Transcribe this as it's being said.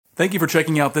Thank you for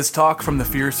checking out this talk from the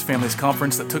Fierce Families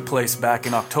Conference that took place back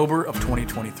in October of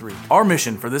 2023. Our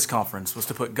mission for this conference was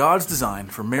to put God's design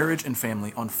for marriage and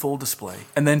family on full display,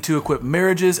 and then to equip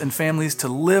marriages and families to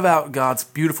live out God's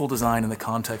beautiful design in the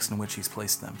context in which He's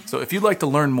placed them. So if you'd like to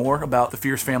learn more about the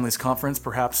Fierce Families Conference,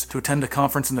 perhaps to attend a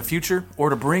conference in the future,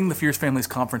 or to bring the Fierce Families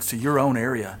Conference to your own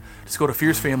area, just go to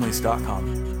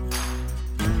fiercefamilies.com.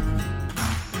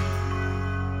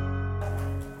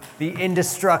 The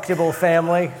Indestructible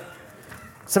family.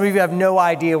 Some of you have no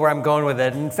idea where I'm going with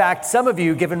it. In fact, some of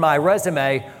you, given my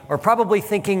resume, are probably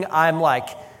thinking I'm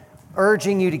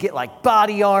urging you to get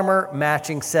body armor,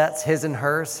 matching sets, his and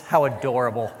hers. How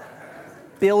adorable.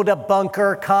 Build a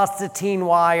bunker, Constantine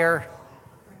wire.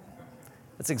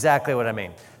 That's exactly what I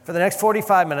mean. For the next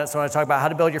 45 minutes, I want to talk about how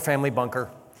to build your family bunker.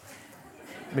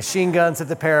 Machine guns at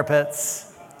the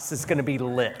parapets. This is going to be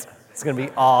lit. It's going to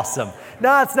be awesome. No,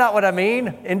 that's not what I mean.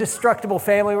 Indestructible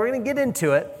family. We're going to get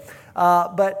into it.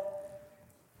 But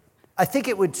I think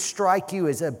it would strike you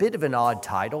as a bit of an odd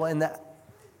title, and that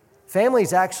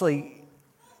families actually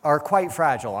are quite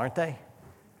fragile, aren't they?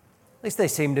 At least they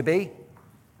seem to be.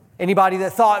 Anybody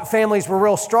that thought families were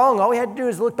real strong, all we had to do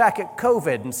is look back at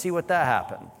COVID and see what that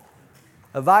happened.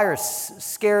 A virus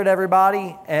scared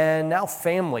everybody, and now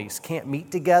families can't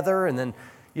meet together, and then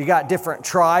you got different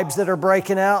tribes that are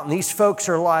breaking out, and these folks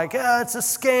are like, it's a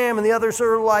scam, and the others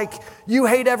are like, you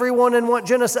hate everyone and want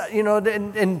genocide,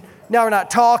 and now we're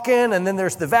not talking, and then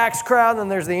there's the vax crowd, and then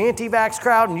there's the anti-vax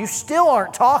crowd, and you still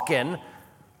aren't talking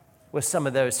with some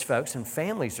of those folks, and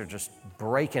families are just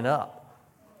breaking up.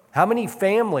 How many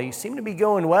families seem to be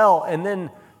going well, and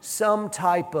then some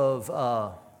type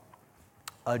of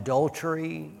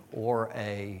adultery or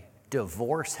a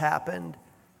divorce happened?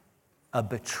 A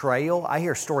betrayal. I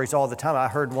hear stories all the time. I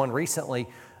heard one recently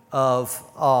of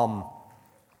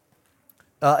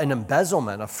an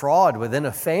embezzlement, a fraud within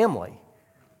a family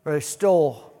where they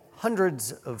stole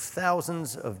hundreds of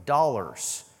thousands of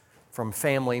dollars from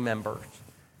family members.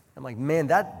 I'm like, man,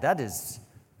 that's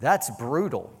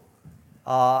brutal.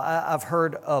 I've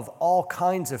heard of all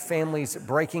kinds of families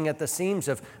breaking at the seams,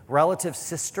 of relative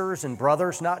sisters and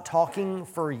brothers not talking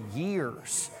for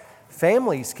years.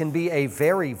 Families can be a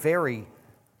very, very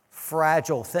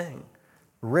fragile thing,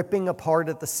 ripping apart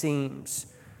at the seams.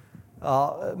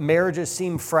 Marriages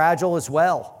seem fragile as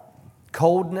well.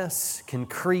 Coldness can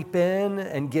creep in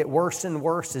and get worse and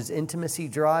worse as intimacy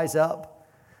dries up.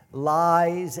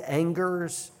 Lies,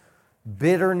 angers,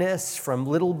 bitterness from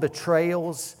little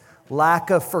betrayals, lack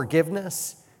of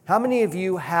forgiveness. How many of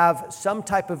you have some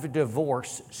type of a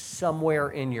divorce somewhere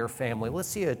in your family? Let's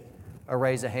see a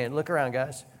raise of hand. Look around,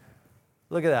 guys.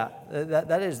 Look at that.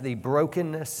 That is the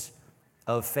brokenness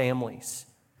of families.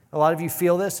 A lot of you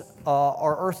feel this.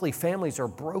 Our earthly families are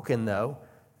broken, though,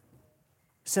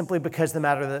 simply because the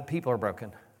matter that people are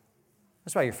broken.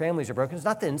 That's why your families are broken. It's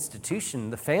not the institution,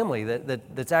 the family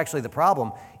that's actually the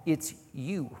problem. It's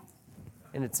you,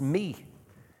 and it's me.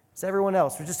 It's everyone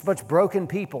else. We're just a bunch of broken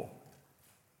people.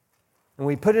 And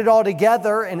we put it all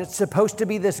together, and it's supposed to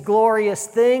be this glorious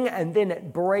thing, and then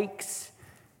it breaks.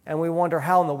 And we wonder,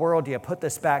 how in the world do you put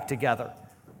this back together?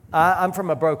 I'm from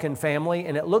a broken family,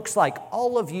 and it looks like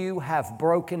all of you have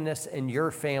brokenness in your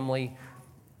family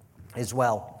as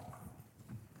well.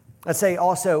 I'd say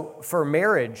also for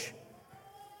marriage,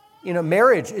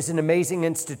 marriage is an amazing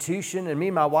institution, and me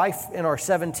and my wife in our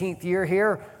 17th year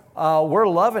here, we're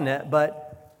loving it,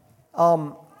 but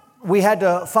we had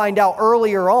to find out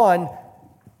earlier on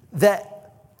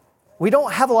that we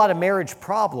don't have a lot of marriage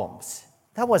problems.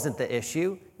 That wasn't the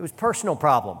issue. It was personal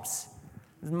problems.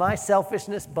 My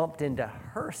selfishness bumped into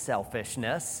her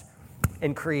selfishness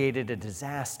and created a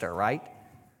disaster, right?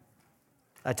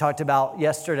 I talked about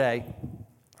yesterday,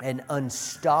 an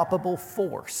unstoppable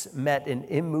force met an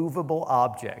immovable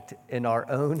object in our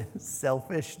own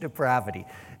selfish depravity.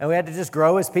 And we had to just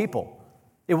grow as people.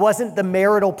 It wasn't the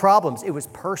marital problems. It was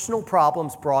personal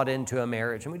problems brought into a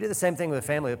marriage. And we do the same thing with a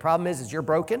family. The problem is you're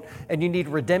broken and you need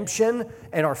redemption,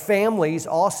 and our families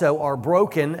also are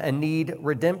broken and need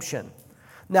redemption.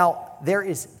 Now, there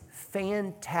is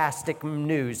fantastic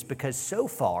news because so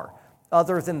far,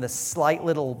 other than the slight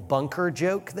little bunker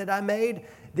joke that I made,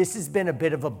 this has been a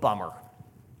bit of a bummer,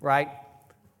 right?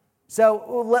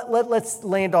 So let's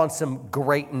land on some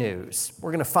great news.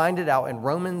 We're going to find it out in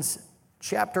Romans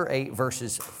chapter 8,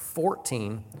 verses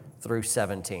 14 through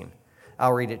 17.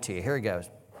 I'll read it to you. Here it goes.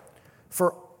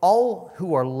 For all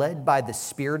who are led by the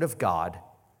Spirit of God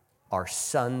are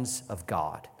sons of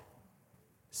God.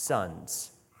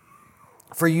 Sons.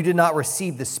 For you did not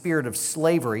receive the spirit of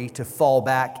slavery to fall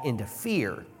back into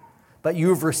fear, but you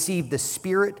have received the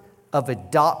spirit of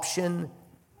adoption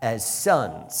as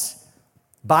sons,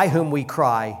 by whom we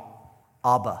cry,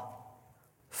 Abba,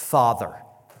 Father.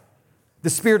 The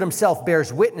Spirit himself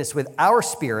bears witness with our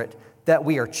spirit that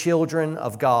we are children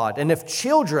of God. And if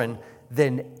children,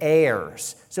 then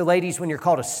heirs. So ladies, when you're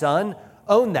called a son,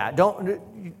 own that.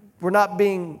 We're not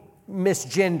being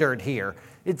misgendered here.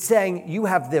 It's saying you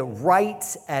have the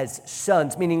rights as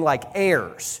sons, meaning like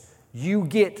heirs. You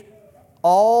get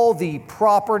all the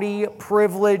property,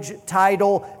 privilege,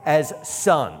 title as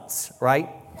sons, right?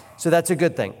 So that's a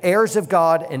good thing. Heirs of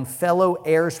God and fellow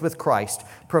heirs with Christ,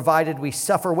 provided we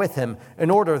suffer with him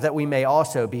in order that we may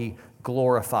also be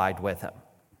glorified with him.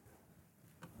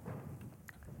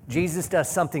 Jesus does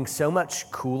something so much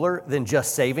cooler than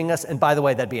just saving us. And by the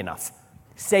way, that'd be enough.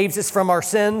 Saves us from our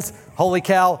sins. Holy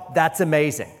cow, that's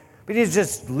amazing. But he doesn't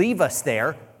just leave us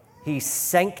there. He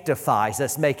sanctifies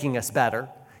us, making us better.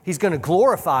 He's going to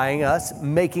glorify us,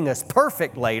 making us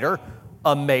perfect later.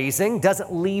 Amazing.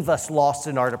 Doesn't leave us lost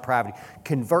in our depravity.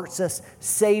 Converts us,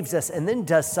 saves us, and then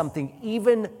does something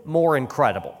even more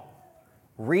incredible.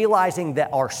 Realizing that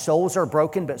our souls are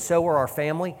broken, but so are our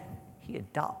family, he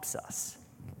adopts us.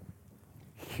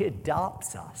 He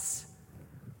adopts us.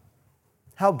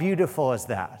 How beautiful is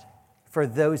that for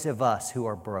those of us who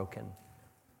are broken?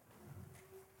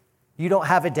 You don't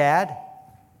have a dad?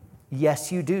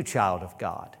 Yes, you do, child of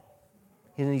God.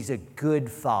 And he's a good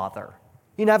father.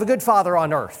 You can have a good father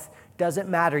on earth. Doesn't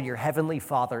matter, your heavenly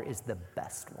Father is the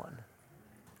best one.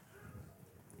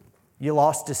 You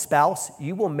lost a spouse,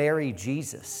 you will marry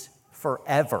Jesus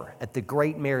forever at the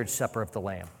great marriage supper of the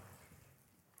Lamb.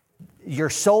 Your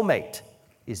soulmate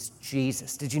is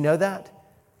Jesus. Did you know that?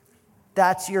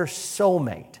 That's your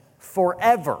soulmate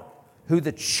forever, who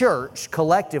the church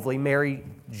collectively married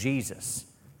Jesus.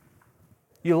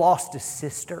 You lost a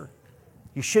sister.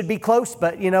 You should be close,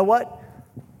 but you know what?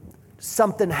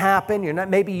 Something happened.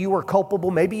 Maybe you were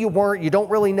culpable, maybe you weren't, you don't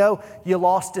really know. You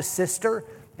lost a sister,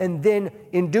 and then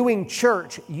in doing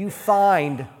church, you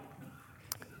find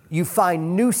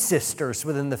new sisters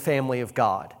within the family of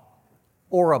God,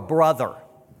 or a brother.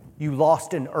 You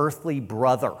lost an earthly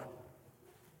brother.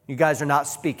 You guys are not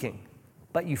speaking,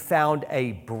 but you found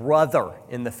a brother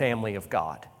in the family of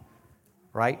God,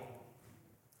 right?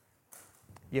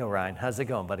 Yo, Ryan, how's it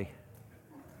going, buddy?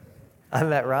 I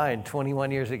met Ryan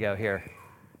 21 years ago here,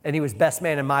 and he was best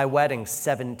man in my wedding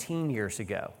 17 years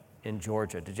ago in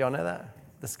Georgia. Did y'all know that?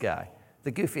 This guy,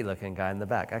 the goofy-looking guy in the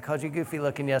back. I called you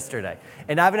goofy-looking yesterday,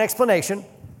 and I have an explanation.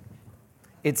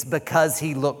 It's because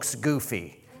he looks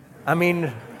goofy. I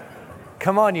mean,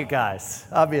 come on, you guys,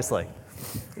 obviously.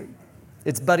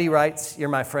 It's Buddy Wrights. You're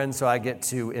my friend, so I get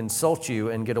to insult you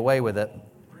and get away with it.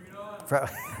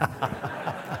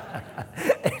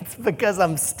 It's because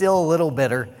I'm still a little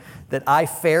bitter that I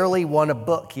fairly won a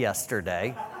book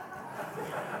yesterday.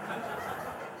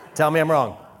 Tell me I'm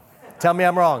wrong. Tell me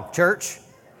I'm wrong. Church,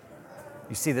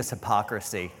 you see this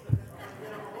hypocrisy.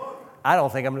 I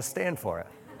don't think I'm going to stand for it.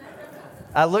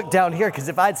 I looked down here because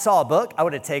if I'd saw a book, I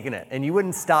would have taken it, and you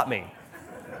wouldn't stop me.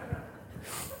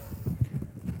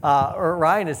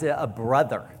 Ryan is a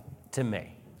brother to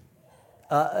me.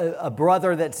 A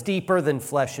brother that's deeper than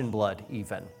flesh and blood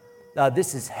even.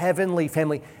 This is heavenly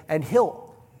family, and he'll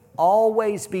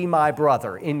always be my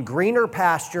brother in greener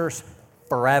pastures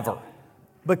forever,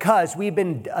 because we've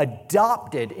been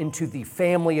adopted into the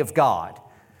family of God,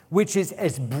 which is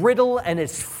as brittle and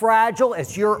as fragile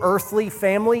as your earthly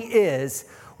family is.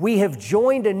 We have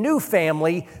joined a new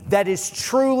family that is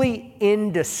truly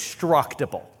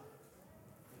indestructible.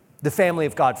 The family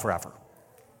of God forever.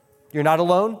 You're not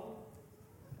alone.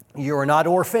 You are not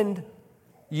orphaned.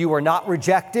 You are not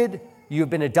rejected. You have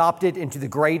been adopted into the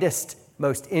greatest,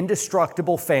 most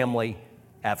indestructible family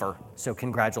ever. So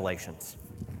congratulations.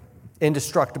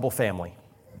 Indestructible family.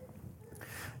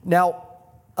 Now,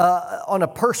 on a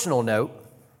personal note,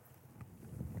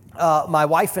 my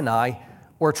wife and I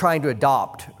were trying to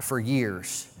adopt for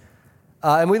years.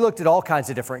 And we looked at all kinds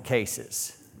of different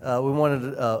cases. We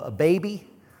wanted a baby,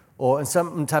 and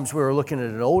sometimes we were looking at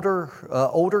an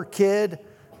older kid.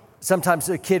 Sometimes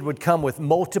the kid would come with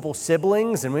multiple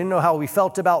siblings, and we didn't know how we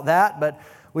felt about that, but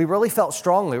we really felt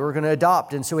strongly we were going to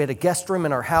adopt. And so we had a guest room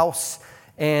in our house,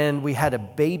 and we had a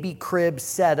baby crib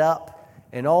set up,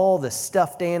 and all the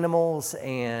stuffed animals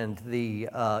and the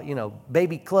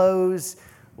baby clothes.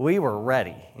 We were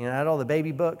ready. Had all the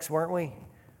baby books, weren't we?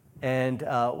 And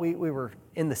we were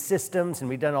in the systems, and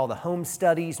we'd done all the home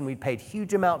studies, and we'd paid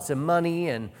huge amounts of money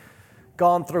and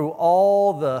gone through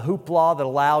all the hoopla that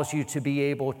allows you to be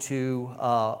able to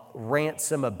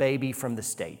ransom a baby from the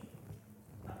state.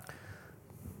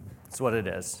 That's what it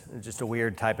is. It's just a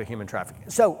weird type of human trafficking.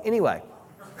 So anyway,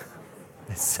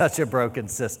 It's such a broken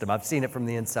system. I've seen it from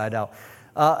the inside out.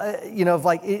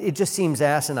 It just seems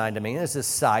asinine to me. This is a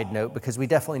side note because we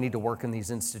definitely need to work in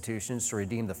these institutions to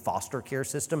redeem the foster care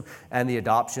system and the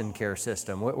adoption care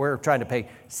system. We're trying to pay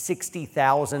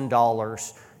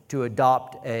 $60,000 to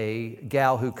adopt a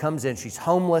gal who comes in. She's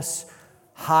homeless,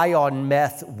 high on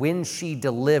meth when she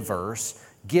delivers,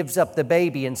 gives up the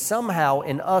baby, and somehow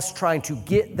in us trying to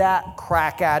get that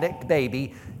crack addict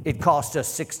baby, it cost us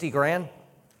 $60,000.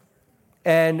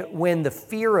 And when the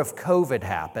fear of COVID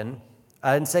happened,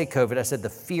 I didn't say COVID, I said the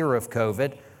fear of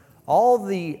COVID, all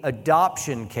the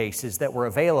adoption cases that were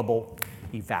available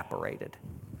evaporated,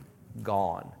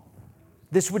 gone.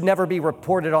 This would never be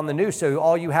reported on the news, so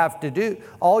all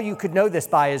you could know this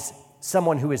by is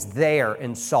someone who was there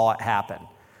and saw it happen.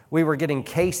 We were getting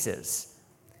cases,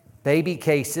 baby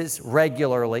cases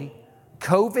regularly.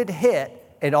 COVID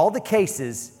hit and all the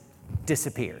cases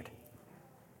disappeared.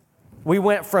 We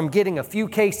went from getting a few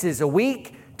cases a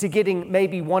week to getting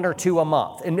maybe 1 or 2 a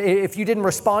month. And if you didn't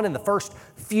respond in the first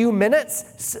few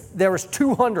minutes, there was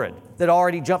 200 that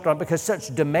already jumped on because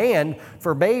such demand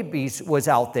for babies was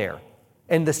out there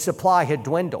and the supply had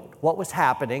dwindled. What was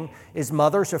happening is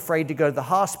mothers afraid to go to the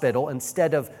hospital,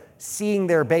 instead of seeing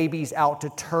their babies out to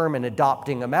term and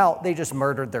adopting them out, they just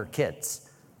murdered their kids.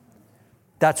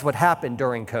 That's what happened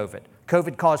during COVID.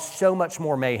 COVID caused so much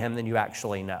more mayhem than you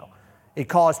actually know. It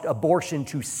caused abortion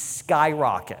to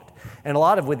skyrocket. And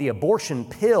with the abortion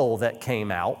pill that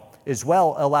came out as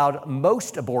well, allowed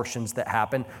most abortions that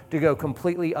happen to go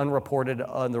completely unreported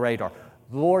on the radar.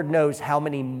 Lord knows how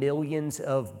many millions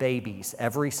of babies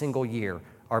every single year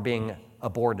are being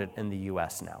aborted in the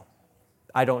U.S. now.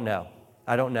 I don't know.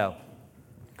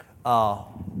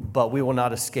 But we will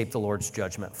not escape the Lord's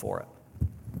judgment for it.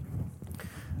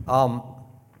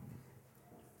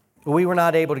 We were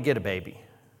not able to get a baby.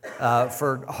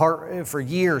 For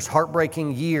years,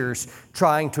 heartbreaking years,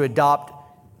 trying to adopt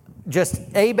just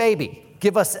a baby.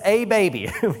 Give us a baby.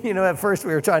 At first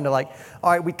we were trying to all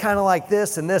right, we kind of like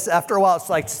this and this. After a while, it's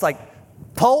just like,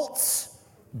 Pulse,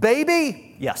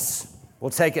 baby? Yes,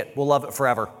 we'll take it. We'll love it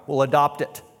forever. We'll adopt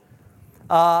it.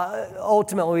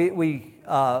 Ultimately, we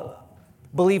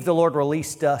believe the Lord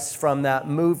released us from that,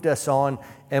 moved us on,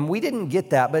 and we didn't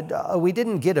get that, but we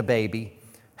didn't get a baby.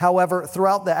 However,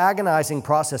 throughout the agonizing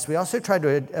process, we also tried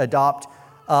to adopt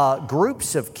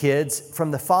groups of kids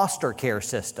from the foster care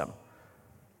system.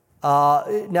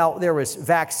 Now, there was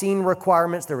vaccine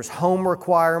requirements, there was home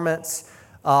requirements,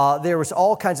 there was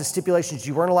all kinds of stipulations.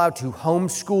 You weren't allowed to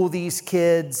homeschool these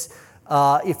kids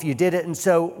if you did it. And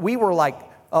so we were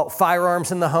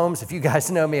firearms in the homes. If you guys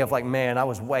know me, man, I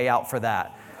was way out for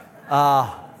that.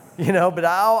 But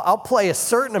I'll play a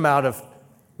certain amount of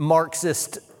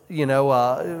Marxist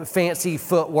fancy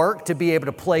footwork to be able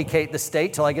to placate the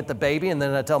state till I get the baby, and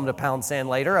then I tell them to pound sand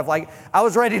later. I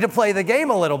was ready to play the game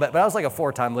a little bit, but I was like a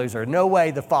 4-time loser. No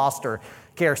way the foster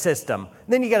care system.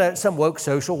 And then you got some woke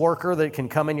social worker that can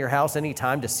come in your house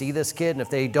anytime to see this kid, and if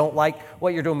they don't like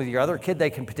what you're doing with your other kid, they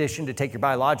can petition to take your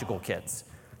biological kids.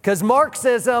 Because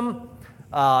Marxism,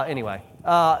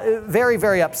 very,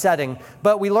 very upsetting.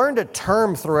 But we learned a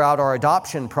term throughout our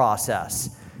adoption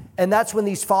process. And that's when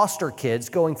these foster kids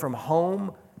going from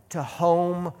home to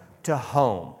home to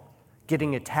home,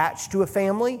 getting attached to a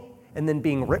family and then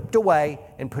being ripped away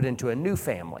and put into a new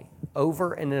family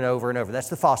over and over and over. That's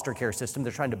the foster care system.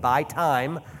 They're trying to buy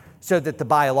time so that the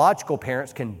biological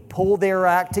parents can pull their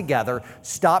act together,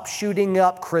 stop shooting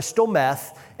up crystal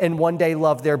meth, and one day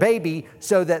love their baby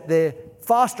so that the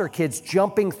foster kids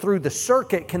jumping through the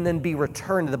circuit can then be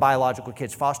returned to the biological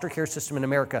kids. Foster care system in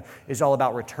America is all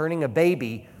about returning a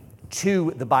baby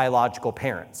to the biological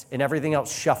parents and everything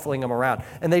else shuffling them around.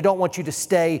 And they don't want you to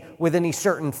stay with any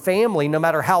certain family, no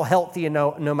matter how healthy and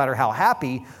no matter how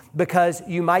happy, because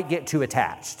you might get too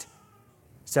attached.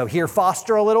 So here,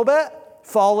 foster a little bit,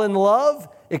 fall in love,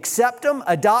 accept them,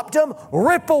 adopt them,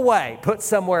 rip away, put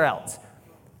somewhere else.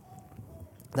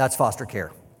 That's foster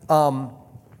care.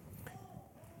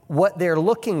 What they're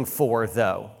looking for,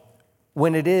 though,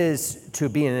 when it is to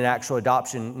be in an actual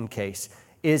adoption case,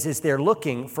 is they're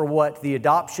looking for what the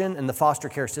adoption and the foster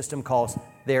care system calls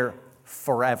their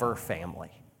forever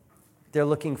family. They're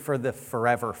looking for the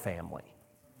forever family.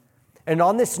 And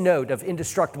on this note of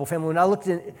indestructible family, when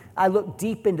I looked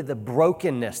deep into the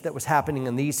brokenness that was happening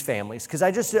in these families, because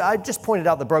I just pointed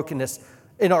out the brokenness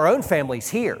in our own families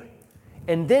here.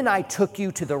 And then I took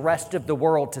you to the rest of the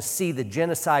world to see the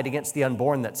genocide against the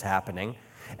unborn that's happening.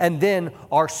 And then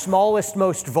our smallest,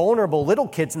 most vulnerable little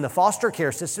kids in the foster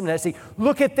care system, and I say,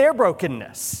 look at their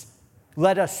brokenness.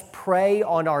 Let us pray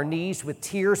on our knees with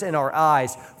tears in our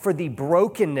eyes for the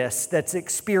brokenness that's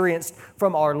experienced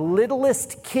from our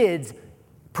littlest kids,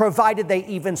 provided they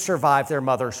even survive their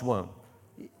mother's womb.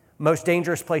 Most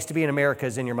dangerous place to be in America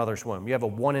is in your mother's womb. You have a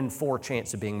 1 in 4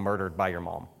 chance of being murdered by your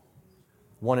mom.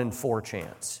 1 in 4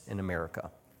 chance in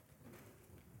America.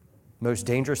 Most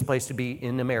dangerous place to be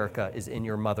in America is in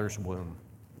your mother's womb.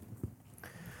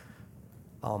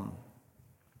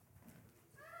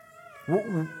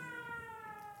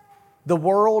 The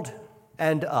world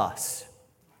and us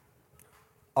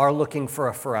are looking for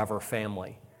a forever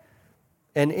family.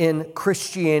 And in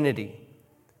Christianity,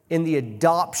 in the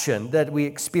adoption that we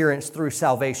experience through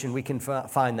salvation, we can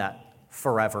find that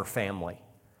forever family.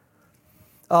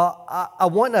 I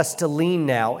want us to lean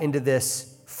now into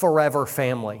this forever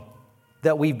family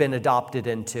that we've been adopted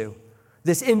into,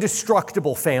 this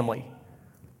indestructible family.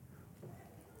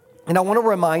 And I want to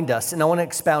remind us, and I want to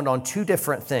expound on 2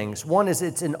 different things. One is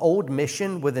it's an old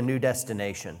mission with a new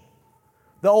destination.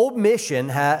 The old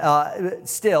mission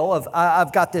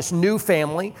I've got this new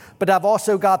family, but I've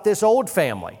also got this old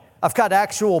family. I've got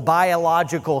actual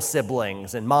biological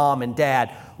siblings and mom and dad.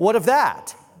 What of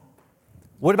that?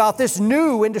 What about this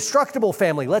new indestructible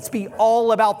family? Let's be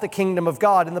all about the kingdom of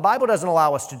God. And the Bible doesn't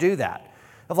allow us to do that.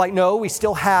 No, we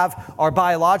still have our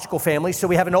biological family, so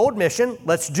we have an old mission.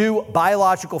 Let's do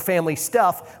biological family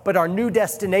stuff, but our new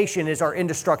destination is our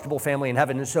indestructible family in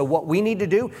heaven. And so what we need to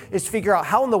do is figure out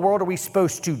how in the world are we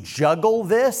supposed to juggle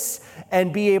this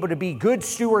and be able to be good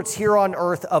stewards here on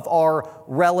earth of our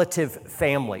relative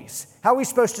families. How are we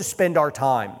supposed to spend our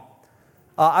time?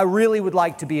 I really would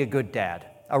like to be a good dad.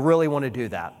 I really want to do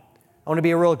that. I want to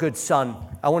be a real good son.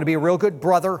 I want to be a real good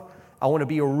brother. I want to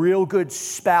be a real good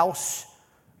spouse.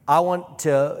 I want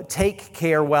to take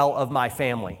care well of my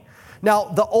family. Now,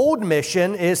 the old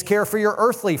mission is care for your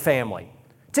earthly family.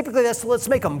 Typically, that's let's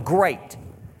make them great.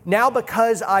 Now,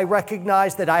 because I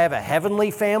recognize that I have a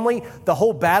heavenly family, the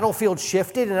whole battlefield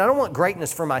shifted, and I don't want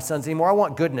greatness for my sons anymore. I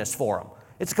want goodness for them.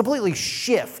 It's a completely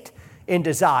shift in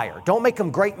desire. Don't make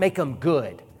them great, make them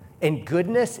good. And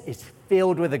goodness is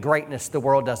filled with a greatness the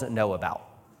world doesn't know about.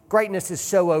 Greatness is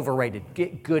so overrated.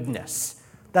 Get goodness.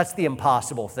 That's the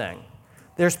impossible thing.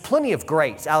 There's plenty of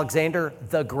greats. Alexander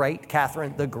the Great,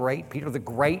 Catherine the Great, Peter the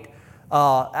Great,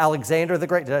 Alexander the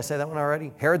Great. Did I say that one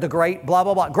already? Herod the Great, blah,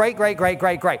 blah, blah. Great.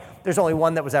 There's only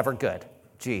one that was ever good,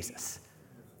 Jesus.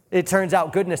 It turns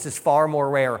out goodness is far more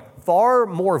rare, far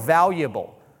more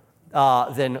valuable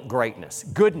than greatness.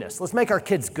 Goodness. Let's make our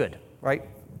kids good, right?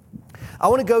 I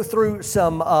want to go through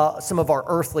some of our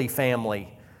earthly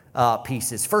family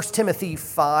pieces. 1 Timothy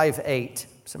 5:8.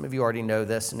 Some of you already know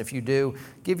this, and if you do,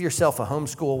 give yourself a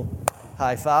homeschool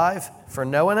high five for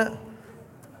knowing it.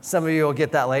 Some of you will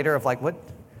get that later of like, what?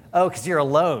 Oh, because you're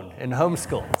alone in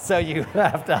homeschool, so you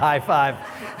have to high five.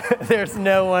 There's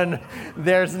no one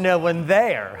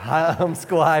there.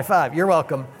 Homeschool high five. You're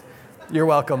welcome. You're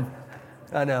welcome.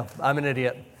 I know, I'm an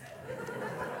idiot.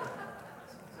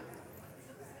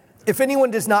 If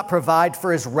anyone does not provide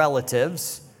for his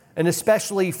relatives, and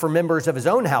especially for members of his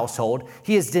own household,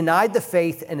 he has denied the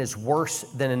faith and is worse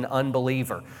than an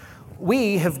unbeliever.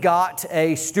 We have got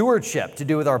a stewardship to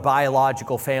do with our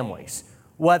biological families.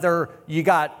 Whether you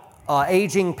got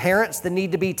aging parents that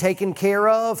need to be taken care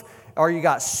of, or you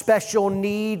got special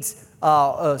needs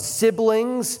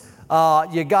siblings,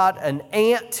 you got an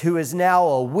aunt who is now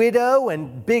a widow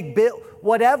and big bill,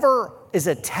 whatever is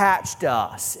attached to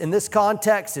us. In this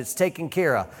context, it's taking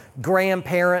care of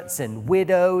grandparents and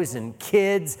widows and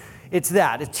kids. It's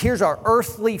that. Here's our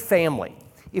earthly family.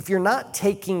 If you're not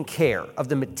taking care of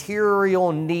the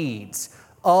material needs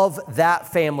of that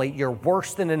family, you're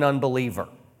worse than an unbeliever.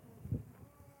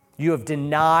 You have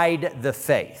denied the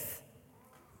faith,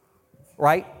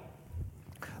 right?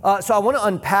 So I want to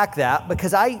unpack that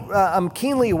because I'm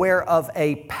keenly aware of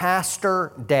a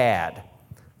pastor dad.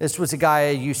 This was a guy I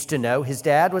used to know. His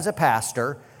dad was a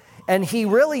pastor, and he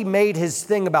really made his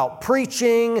thing about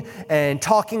preaching and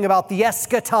talking about the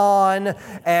eschaton,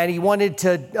 and he wanted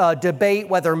to debate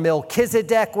whether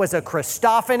Melchizedek was a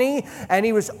Christophany, and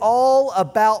he was all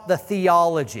about the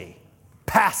theology.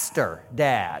 Pastor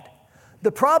dad.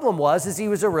 The problem was he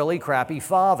was a really crappy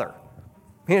father.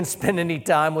 He didn't spend any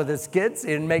time with his kids. He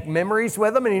didn't make memories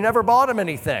with them, and he never bought them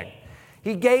anything.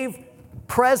 He gave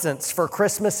presents for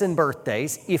Christmas and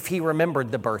birthdays, if he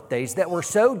remembered the birthdays, that were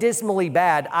so dismally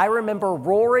bad, I remember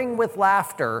roaring with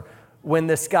laughter when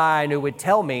this guy I knew would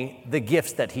tell me the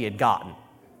gifts that he had gotten.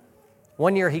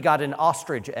 One year he got an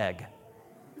ostrich egg.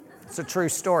 It's a true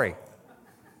story.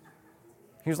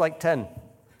 He was like 10.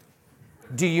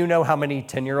 Do you know how many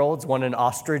 10-year-olds want an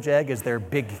ostrich egg as their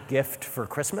big gift for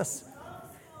Christmas?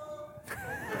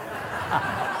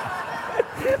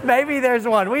 Maybe there's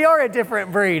one. We are a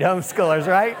different breed, homeschoolers,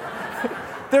 right?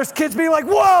 There's kids being like,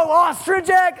 whoa, ostrich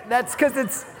egg? That's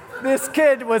because this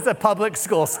kid was a public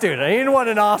school student. He didn't want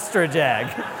an ostrich egg.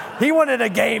 He wanted a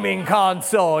gaming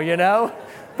console, you know?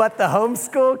 But the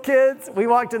homeschool kids, we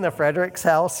walked in the Frederick's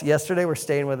house yesterday. We're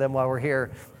staying with them while we're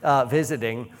here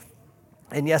visiting.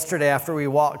 And yesterday after we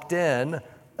walked in,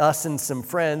 us and some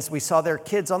friends, we saw their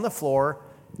kids on the floor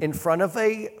in front of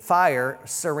a fire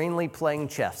serenely playing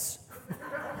chess.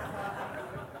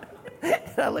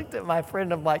 And I looked at my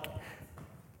friend, I'm like,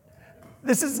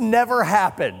 this has never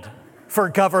happened for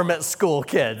government school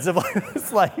kids.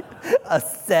 It's like a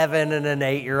 7 and an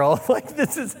 8-year-old. Like,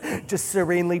 this is just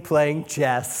serenely playing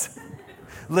chess.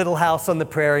 Little House on the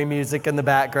Prairie music in the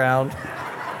background.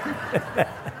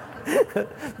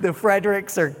 The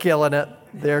Fredericks are killing it.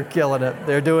 They're killing it.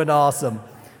 They're doing awesome.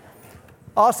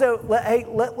 Also,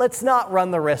 let's not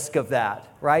run the risk of that,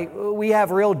 right? We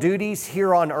have real duties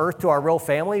here on earth to our real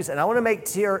families, and I want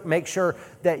to make sure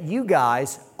that you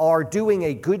guys are doing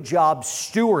a good job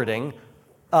stewarding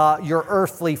your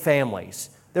earthly families.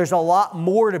 There's a lot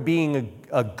more to being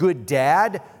a good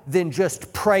dad than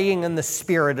just praying in the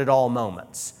Spirit at all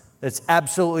moments. It's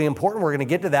absolutely important. We're going to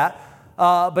get to that.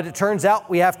 But it turns out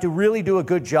we have to really do a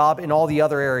good job in all the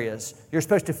other areas. You're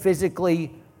supposed to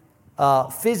physically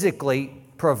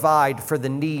provide for the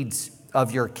needs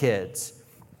of your kids.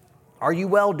 Are you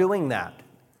well doing that?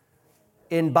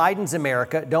 In Biden's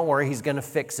America, don't worry, he's going to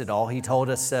fix it all. He told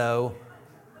us so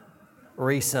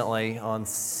recently on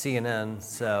CNN.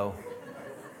 So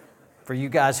for you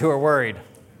guys who are worried,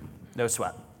 no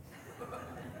sweat.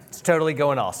 It's totally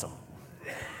going awesome.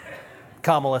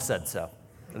 Kamala said so.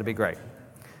 It'll be great.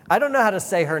 I don't know how to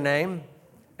say her name,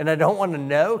 and I don't want to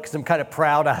know because I'm kind of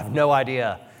proud. I have no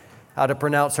idea how to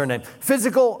pronounce her name.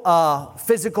 Physical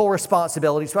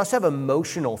responsibilities. We also have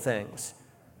emotional things.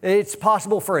 It's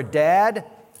possible for a dad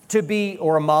to be,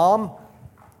 or a mom,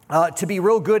 to be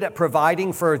real good at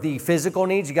providing for the physical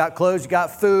needs. You got clothes, you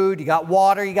got food, you got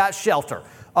water, you got shelter.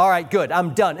 All right, good,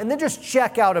 I'm done. And then just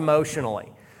check out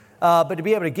emotionally. But to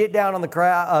be able to get down on the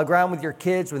ground with your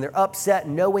kids when they're upset,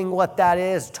 knowing what that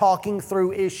is, talking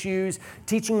through issues,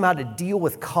 teaching them how to deal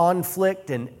with conflict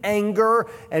and anger,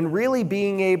 and really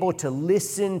being able to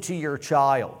listen to your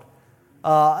child.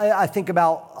 I think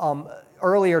about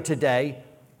earlier today,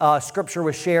 scripture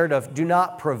was shared of do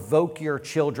not provoke your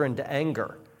children to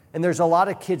anger. And there's a lot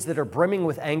of kids that are brimming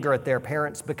with anger at their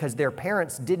parents because their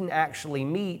parents didn't actually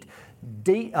meet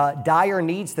dire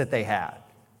needs that they had.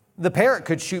 The parent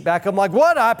could shoot back. I'm like,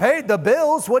 what? I paid the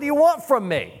bills. What do you want from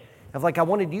me? I'm like, I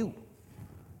wanted you.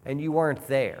 And you weren't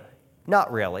there.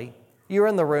 Not really. You were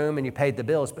in the room and you paid the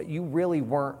bills, but you really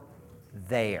weren't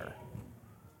there.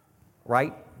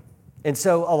 Right? And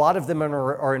so a lot of them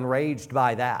are enraged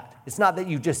by that. It's not that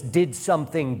you just did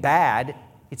something bad.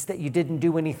 It's that you didn't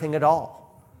do anything at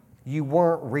all. You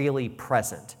weren't really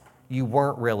present. You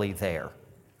weren't really there.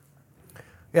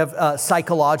 You have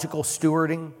psychological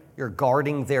stewarding. You're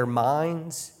guarding their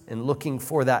minds and looking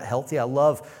for that healthy. I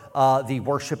love the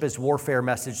worship is warfare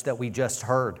message that we just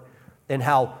heard, and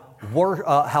how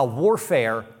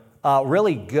warfare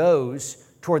really goes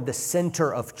toward the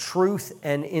center of truth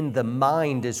and in the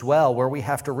mind as well, where we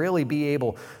have to really be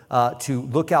able to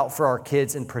look out for our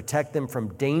kids and protect them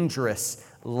from dangerous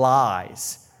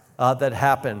lies that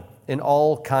happen in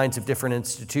all kinds of different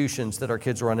institutions that our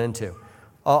kids run into.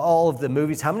 All of the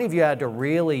movies. How many of you had to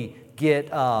really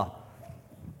get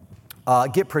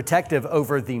protective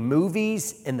over the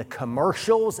movies and the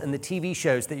commercials and the TV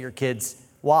shows that your kids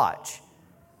watch?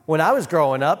 When I was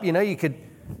growing up, you could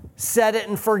set it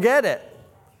and forget it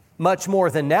much more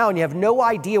than now, and you have no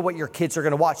idea what your kids are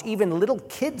going to watch, even little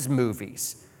kids'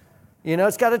 movies.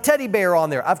 It's got a teddy bear on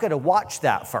there. I've got to watch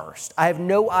that first. I have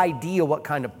no idea what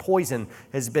kind of poison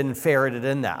has been ferreted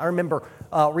in that. I remember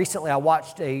recently I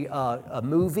watched a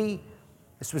movie.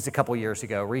 This was a couple years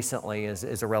ago. Recently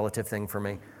is a relative thing for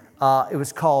me. It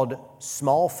was called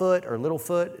Smallfoot or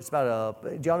Littlefoot. It's about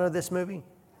do y'all know this movie?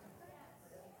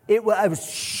 It was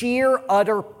sheer,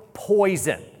 utter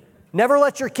poison. Never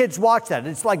let your kids watch that.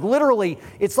 It's like literally,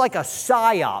 it's like a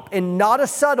psyop, and not a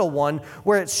subtle one,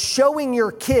 where it's showing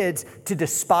your kids to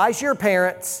despise your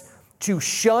parents, to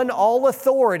shun all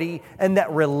authority, and that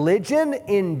religion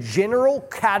in general,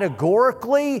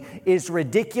 categorically, is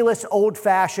ridiculous,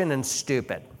 old-fashioned, and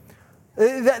stupid.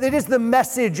 That is the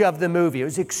message of the movie. It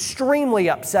was extremely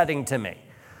upsetting to me.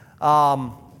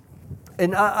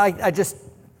 And I just,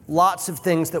 lots of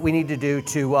things that we need to do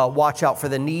to watch out for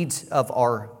the needs of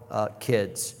our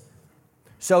kids.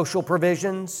 Social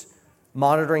provisions,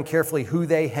 monitoring carefully who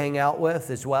they hang out with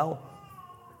as well.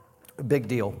 A big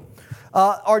deal.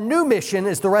 Our new mission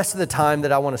is the rest of the time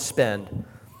that I want to spend.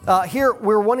 Here,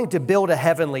 we're wanting to build a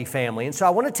heavenly family. And so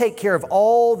I want to take care of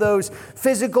all those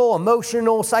physical,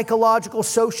 emotional, psychological,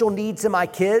 social needs of my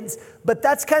kids. But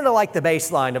that's kind of like the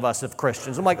baseline of us as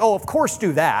Christians. I'm like, oh, of course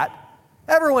do that.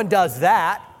 Everyone does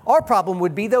that. Our problem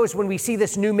would be, though, is when we see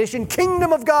this new mission,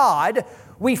 Kingdom of God,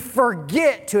 we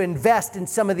forget to invest in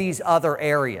some of these other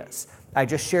areas. I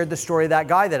just shared the story of that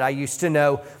guy that I used to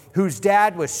know whose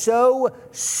dad was so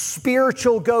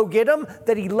spiritual go-get-em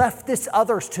that he left this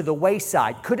others to the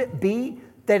wayside. Could it be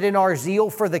that in our zeal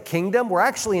for the kingdom, we're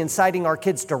actually inciting our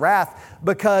kids to wrath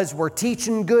because we're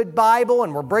teaching good Bible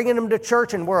and we're bringing them to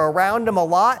church and we're around them a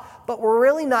lot, but we're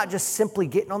really not just simply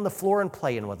getting on the floor and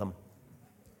playing with them?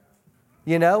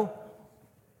 You know?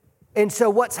 And so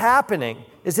what's happening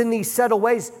is in these subtle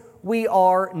ways, we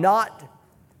are not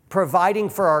providing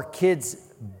for our kids'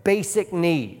 basic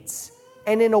needs.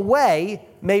 And in a way,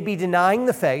 maybe denying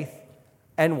the faith,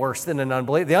 and worse than an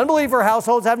unbeliever. The unbeliever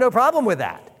households have no problem with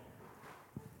that,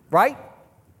 right?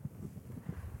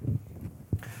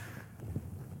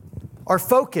 Our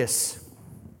focus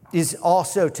is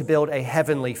also to build a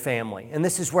heavenly family. And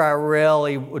this is where I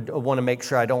really would want to make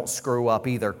sure I don't screw up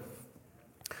either.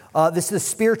 This is the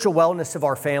spiritual wellness of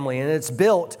our family, and it's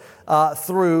built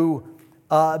through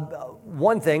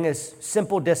one thing is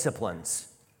simple disciplines.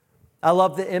 I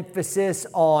love the emphasis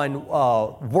on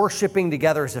worshiping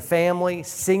together as a family,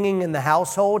 singing in the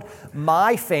household.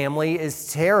 My family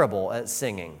is terrible at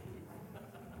singing.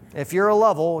 If you're a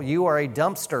Lovell, you are a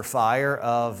dumpster fire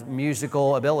of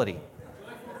musical ability.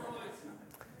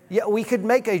 Yeah, we could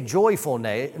make a joyful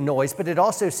noise, but it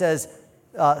also says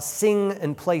sing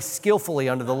and play skillfully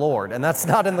unto the Lord, and that's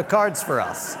not in the cards for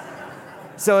us.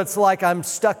 So it's like I'm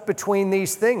stuck between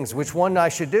these things. Which one I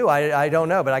should do, I don't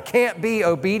know. But I can't be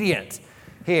obedient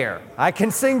here. I can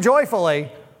sing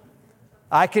joyfully.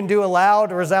 I can do a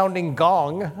loud, resounding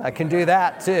gong. I can do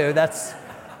that too. That's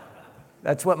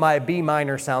what my B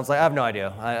minor sounds like. I have no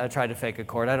idea. I tried to fake a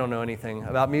chord. I don't know anything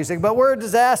about music. But we're a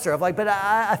disaster. I'm like, but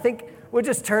I think we'll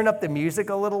just turn up the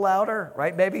music a little louder.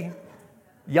 Right, baby?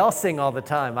 Y'all sing all the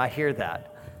time. I hear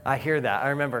that. I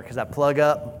remember because I plug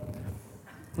up.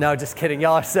 No, just kidding.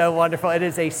 Y'all are so wonderful. It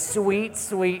is a sweet,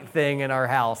 sweet thing in our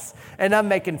house. And I'm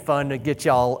making fun to get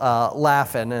y'all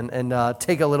laughing and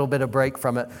take a little bit of break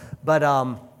from it.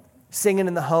 But singing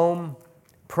in the home,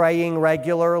 praying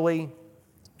regularly,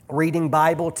 reading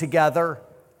Bible together,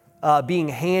 being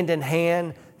hand in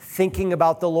hand, thinking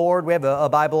about the Lord. We have a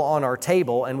Bible on our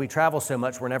table, and we travel so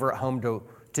much we're never at home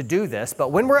to do this.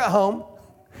 But when we're at home,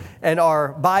 and our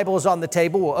Bible is on the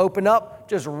table, we'll open up,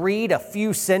 just read a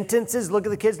few sentences, look at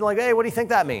the kids and like, hey, what do you think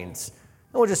that means?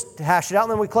 And we'll just hash it out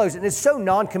and then we close it. And it's so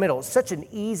non-committal. It's such an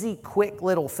easy, quick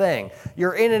little thing.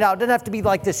 You're in and out. It doesn't have to be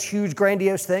like this huge,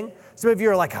 grandiose thing. Some of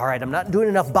you are like, all right, I'm not doing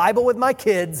enough Bible with my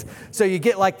kids. So you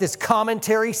get like this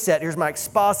commentary set. Here's my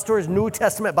expositor's New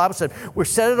Testament Bible set. We'll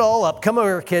set it all up. Come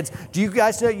over, kids. Do you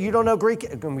guys know, you don't know Greek?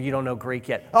 You don't know Greek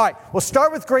yet. All right, we'll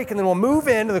start with Greek and then we'll move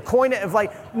into the koine of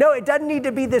like, no, it doesn't need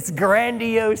to be this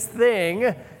grandiose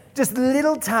thing. Just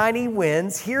little tiny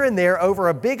wins here and there over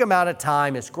a big amount of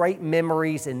time is great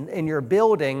memories, and you're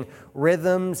building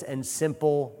rhythms and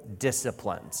simple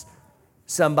disciplines.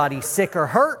 Somebody sick or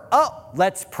hurt, oh,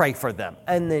 let's pray for them.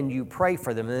 And then you pray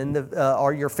for them. And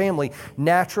then your family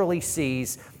naturally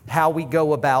sees how we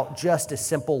go about just a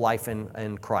simple life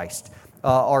in Christ.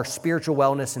 Our spiritual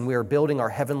wellness, and we are building our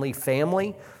heavenly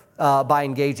family by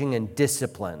engaging in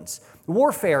disciplines.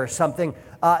 Warfare is something,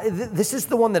 this is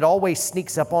the one that always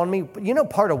sneaks up on me. You know,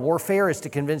 part of warfare is to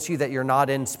convince you that you're not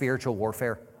in spiritual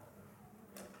warfare.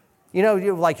 You know,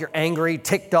 you're angry,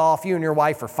 ticked off, you and your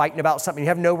wife are fighting about something, you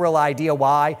have no real idea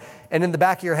why, and in the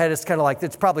back of your head it's kind of like,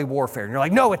 it's probably warfare. And you're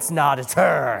like, no, it's not, it's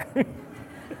her.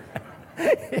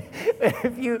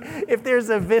 If there's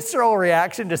a visceral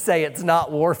reaction to say it's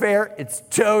not warfare, it's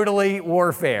totally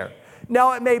warfare.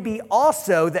 Now, it may be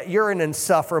also that you're an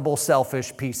insufferable,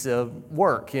 selfish piece of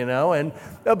work, you know,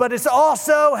 but it's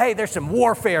also, hey, there's some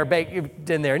warfare baked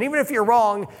in there. And even if you're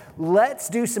wrong, let's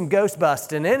do some ghost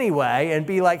busting anyway and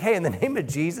be like, hey, in the name of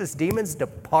Jesus, demons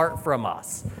depart from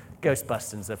us. Ghost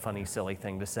busting's a funny, silly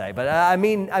thing to say, but I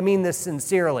mean this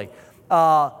sincerely.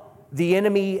 The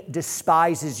enemy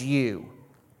despises you,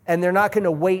 and they're not going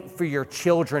to wait for your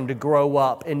children to grow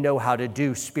up and know how to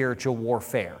do spiritual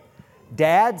warfare.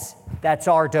 Dads, that's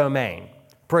our domain.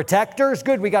 Protectors,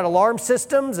 good, we got alarm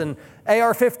systems and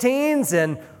AR-15s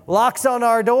and locks on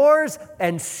our doors,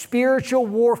 and spiritual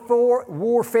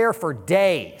warfare for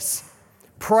days.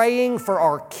 Praying for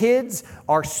our kids,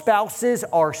 our spouses,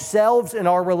 ourselves, and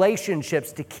our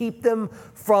relationships to keep them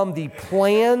from the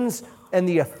plans and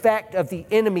the effect of the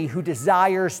enemy who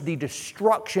desires the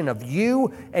destruction of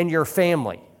you and your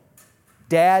family.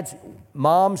 Dads,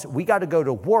 moms, we got to go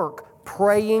to work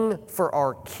praying for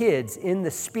our kids in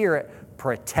the Spirit,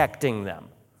 protecting them.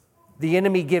 The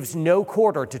enemy gives no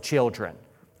quarter to children.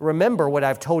 Remember what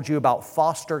I've told you about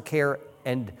foster care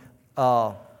and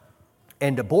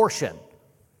abortion.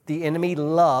 The enemy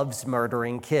loves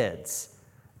murdering kids.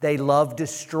 They love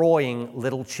destroying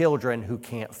little children who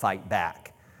can't fight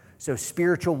back. So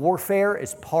spiritual warfare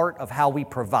is part of how we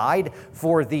provide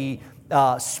for the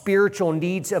spiritual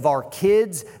needs of our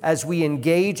kids as we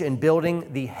engage in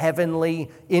building the heavenly,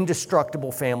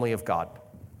 indestructible family of God.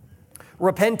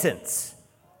 Repentance.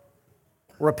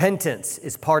 Repentance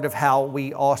is part of how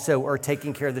we also are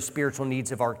taking care of the spiritual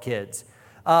needs of our kids.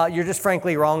 You're just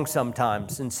frankly wrong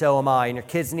sometimes, and so am I. And your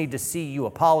kids need to see you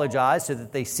apologize so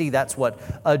that they see that's what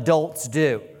adults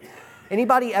do.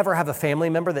 Anybody ever have a family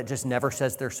member that just never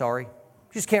says they're sorry?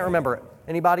 You just can't remember it.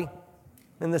 Anybody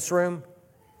in this room?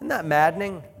 Isn't that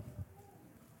maddening?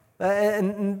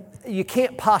 And you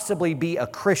can't possibly be a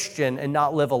Christian and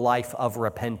not live a life of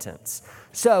repentance.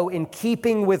 So in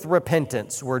keeping with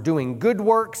repentance, we're doing good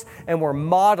works and we're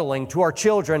modeling to our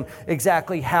children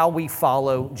exactly how we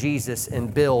follow Jesus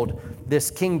and build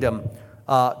this kingdom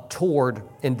toward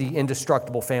in the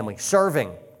indestructible family.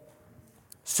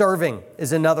 Serving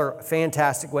is another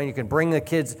fantastic way you can bring the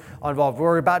kids involved.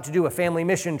 We're about to do a family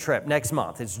mission trip next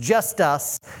month. It's just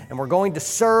us, and we're going to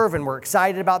serve, and we're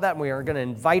excited about that, and we are going to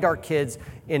invite our kids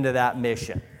into that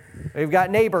mission. We've got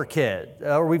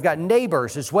we've got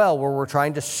neighbors as well where we're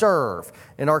trying to serve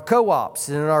in our co-ops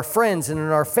and in our friends and in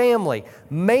our family.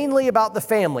 Mainly about the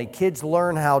family. Kids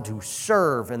learn how to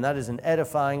serve, and that is an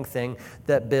edifying thing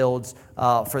that builds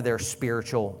for their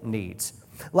spiritual needs.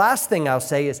 Last thing I'll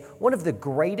say is one of the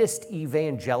greatest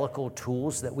evangelical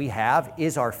tools that we have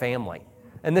is our family.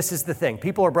 And this is the thing.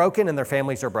 People are broken and their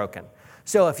families are broken.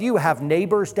 So if you have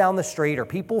neighbors down the street or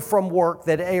people from work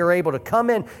that are able to come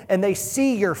in and they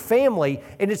see your family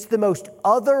and it's the most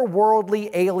otherworldly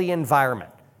alien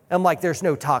environment. And like there's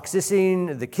no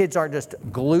toxicity, the kids aren't just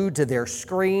glued to their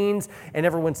screens, and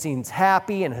everyone seems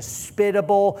happy and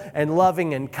hospitable and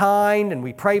loving and kind, and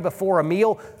we pray before a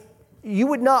meal. You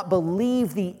would not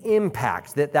believe the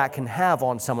impact that can have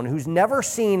on someone who's never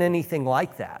seen anything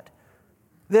like that.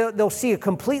 They'll see a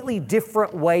completely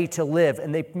different way to live,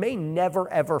 and they may never,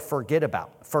 ever forget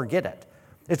it.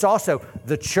 It's also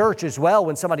the church as well,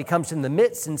 when somebody comes in the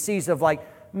midst and sees of like,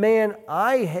 man,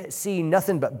 I see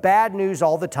nothing but bad news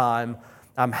all the time.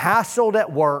 I'm hassled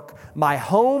at work. My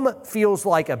home feels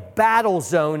like a battle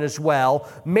zone as well.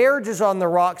 Marriage is on the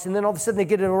rocks. And then all of a sudden they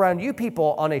get around you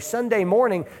people on a Sunday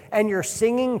morning and you're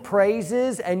singing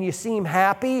praises and you seem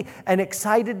happy and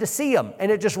excited to see them.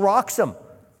 And it just rocks them.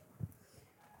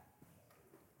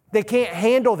 They can't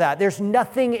handle that. There's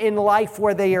nothing in life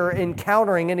where they are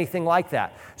encountering anything like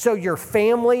that. So your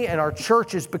family and our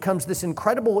churches becomes this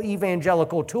incredible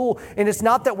evangelical tool. And it's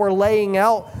not that we're laying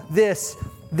out this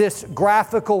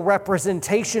graphical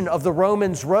representation of the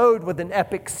Romans road with an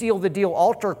epic seal the deal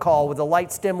altar call with a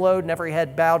light stem load and every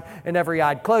head bowed and every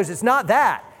eye closed. It's not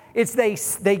that. It's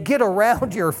they get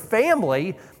around your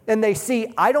family and they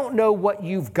see, I don't know what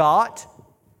you've got,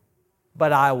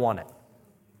 but I want it.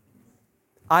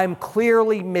 I'm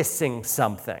clearly missing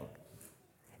something.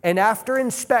 And after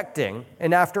inspecting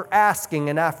and after asking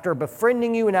and after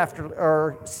befriending you and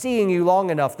after seeing you long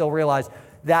enough, they'll realize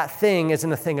that thing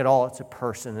isn't a thing at all. It's a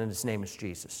person, and his name is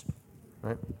Jesus,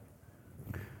 right?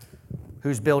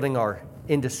 Who's building our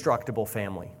indestructible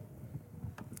family.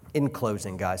 In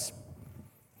closing, guys,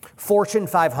 Fortune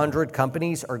 500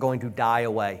 companies are going to die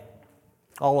away.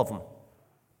 All of them.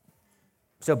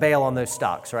 So bail on those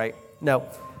stocks, right? No.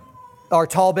 Our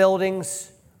tall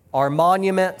buildings, our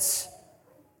monuments,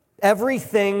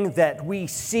 everything that we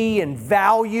see and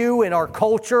value in our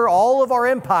culture, all of our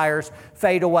empires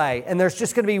fade away. And there's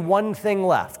just going to be one thing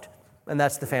left, and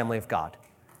that's the family of God.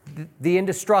 The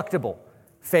indestructible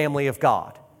family of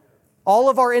God. All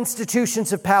of our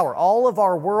institutions of power, all of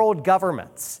our world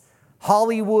governments,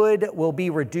 Hollywood will be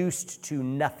reduced to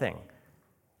nothing.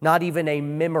 Not even a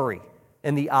memory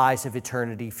in the eyes of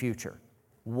eternity future.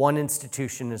 One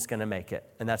institution is going to make it,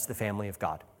 and that's the family of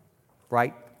God,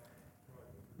 right?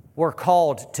 We're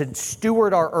called to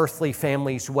steward our earthly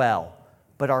families well,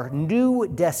 but our new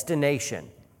destination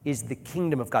is the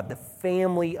kingdom of God, the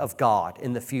family of God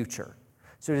in the future.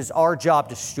 So it is our job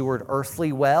to steward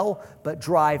earthly well, but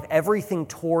drive everything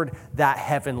toward that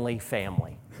heavenly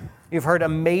family. You've heard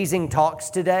amazing talks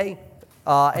today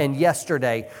and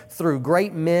yesterday through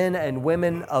great men and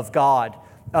women of God,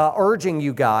 urging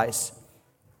you guys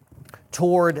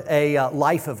toward a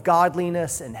life of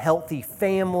godliness and healthy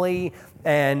family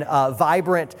and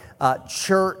vibrant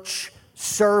church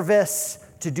service,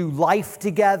 to do life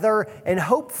together. And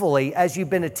hopefully, as you've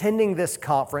been attending this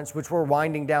conference, which we're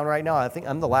winding down right now, I think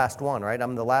I'm the last one, right?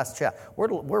 I'm the last chat.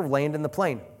 We're landing the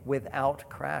plane without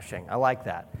crashing. I like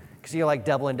that, because you're like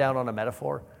doubling down on a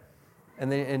metaphor.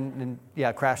 And then,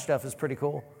 yeah, crash stuff is pretty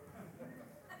cool.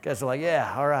 Guys are like,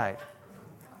 yeah, all right.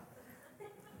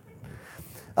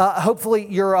 Hopefully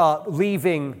you're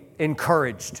leaving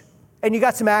encouraged. And you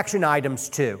got some action items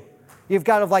too. You've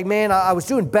got like, man, I was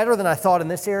doing better than I thought in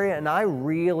this area, and I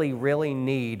really, really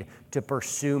need to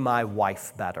pursue my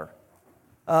wife better.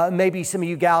 Maybe some of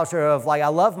you gals are of like, I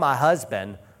love my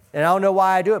husband, and I don't know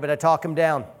why I do it, but I talk him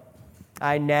down.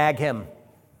 I nag him.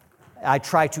 I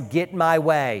try to get my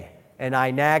way, and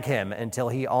I nag him until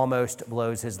he almost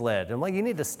blows his lid. I'm like, you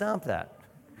need to stop that.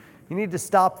 You need to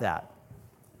stop that.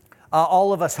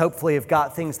 All of us hopefully have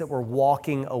got things that we're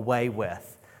walking away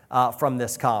with from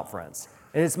this conference.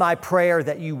 And it's my prayer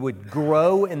that you would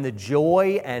grow in the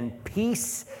joy and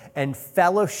peace and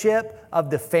fellowship of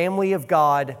the family of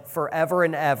God forever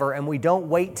and ever. And we don't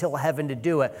wait till heaven to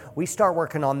do it. We start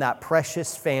working on that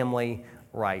precious family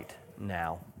right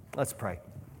now. Let's pray.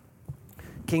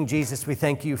 King Jesus, we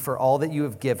thank you for all that you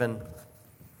have given,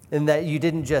 and that you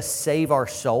didn't just save our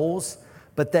souls,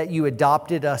 but that you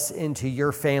adopted us into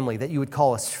your family, that you would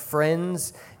call us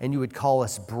friends and you would call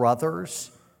us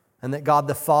brothers, and that God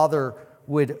the Father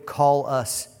would call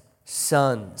us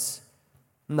sons.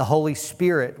 And the Holy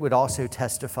Spirit would also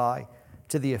testify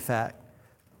to the effect.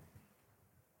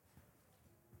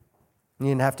 You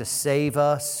didn't have to save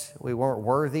us. We weren't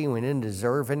worthy. We didn't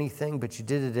deserve anything, but you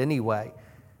did it anyway.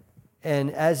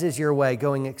 And as is your way,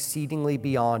 going exceedingly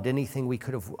beyond anything we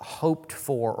could have hoped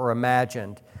for or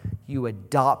imagined, you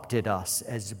adopted us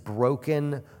as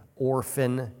broken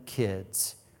orphan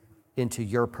kids into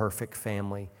your perfect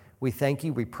family. We thank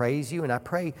you, we praise you, and I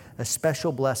pray a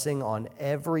special blessing on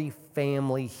every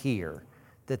family here,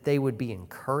 that they would be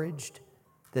encouraged,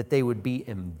 that they would be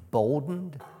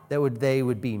emboldened, that they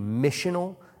would be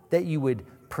missional, that you would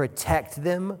protect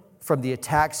them from the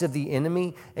attacks of the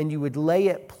enemy, and you would lay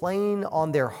it plain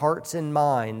on their hearts and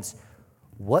minds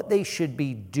what they should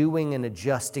be doing and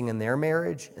adjusting in their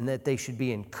marriage, and that they should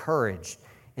be encouraged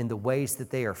in the ways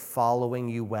that they are following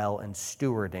you well and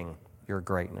stewarding your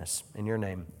greatness. In your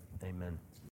name, amen.